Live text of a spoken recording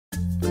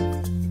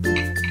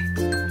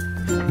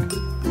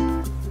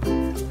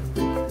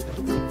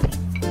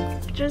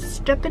just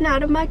stepping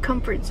out of my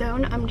comfort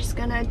zone. I'm just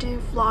gonna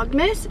do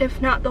Vlogmas,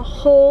 if not the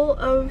whole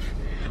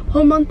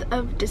month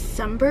of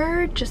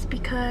December, just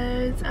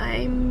because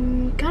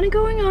I'm kind of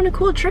going on a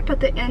cool trip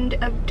at the end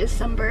of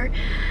December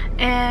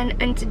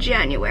and into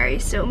January.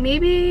 So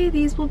maybe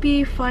these will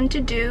be fun to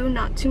do,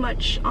 not too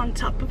much on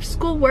top of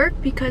schoolwork,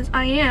 because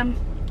I am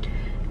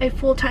a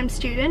full-time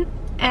student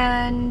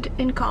and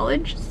in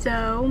college,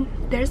 so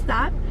there's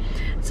that.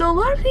 So a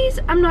lot of these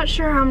I'm not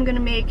sure how I'm gonna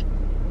make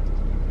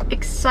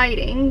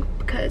exciting,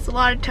 because a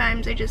lot of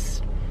times I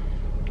just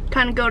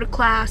kind of go to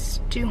class,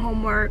 do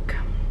homework,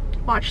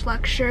 watch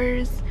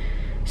lectures,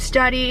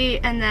 study,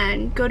 and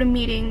then go to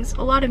meetings,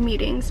 a lot of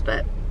meetings,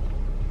 but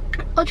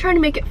I'll try to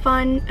make it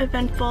fun,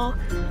 eventful.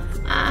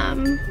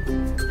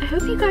 I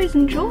hope you guys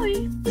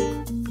enjoy.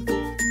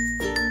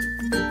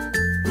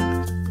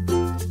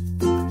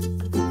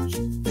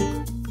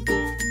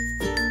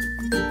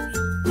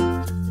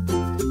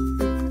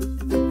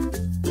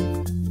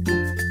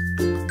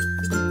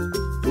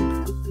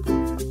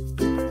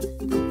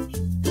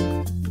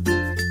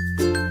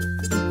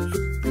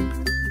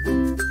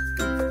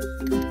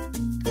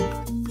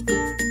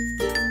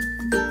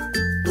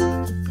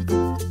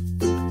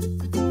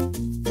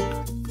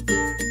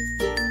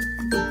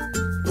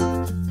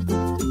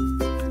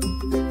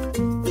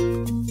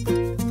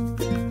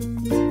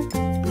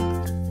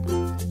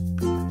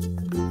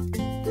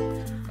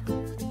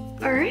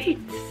 Alright,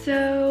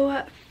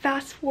 so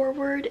fast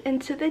forward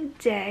into the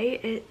day.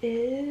 It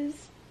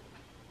is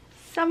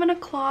 7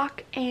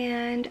 o'clock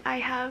and I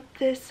have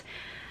this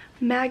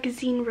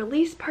magazine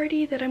release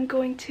party that I'm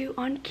going to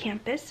on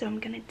campus, so I'm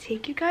gonna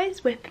take you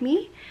guys with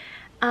me.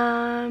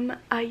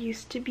 I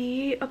used to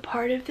be a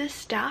part of this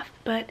staff,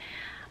 but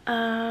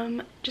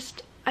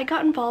I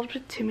got involved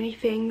with too many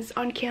things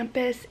on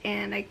campus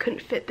and I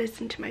couldn't fit this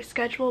into my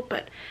schedule,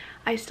 but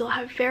I still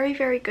have very,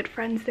 very good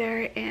friends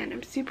there and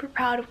I'm super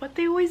proud of what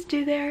they always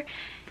do there.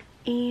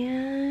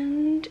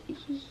 And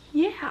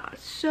yeah,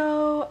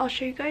 so I'll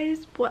show you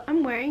guys what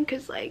I'm wearing,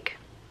 because, like,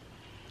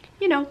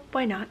 you know,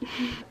 why not?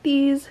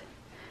 These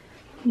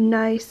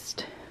nice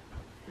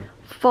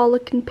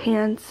fall-looking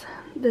pants,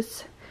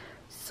 this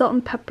salt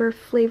and pepper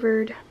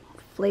flavored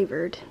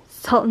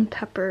salt and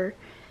pepper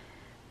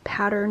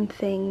pattern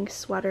thing,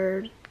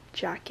 sweater,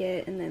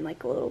 jacket, and then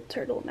like a little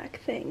turtleneck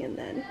thing, and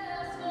then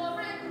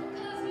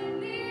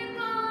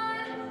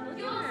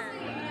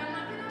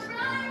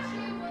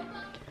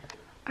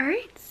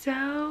alright,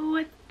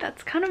 so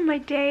that's kind of my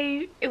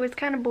day. It was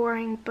kind of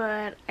boring,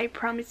 but I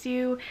promise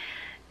you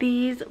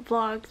these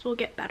vlogs will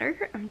get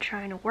better. I'm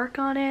trying to work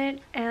on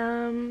it.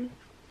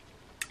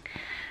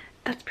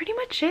 That's pretty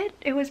much it.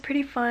 It was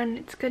pretty fun.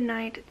 It's good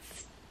night.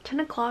 It's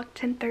 10 o'clock,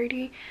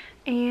 10:30,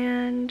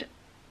 and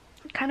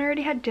kind of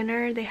already had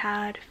dinner. They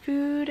had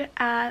food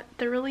at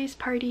the release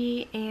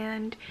party,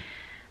 and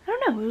I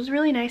don't know, it was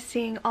really nice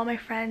seeing all my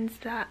friends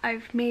that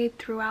I've made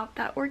throughout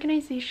that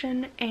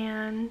organization,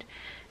 and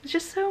it's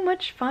just so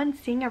much fun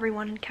seeing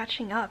everyone and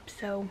catching up.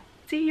 So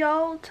see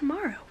y'all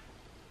tomorrow.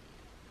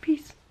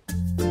 Peace.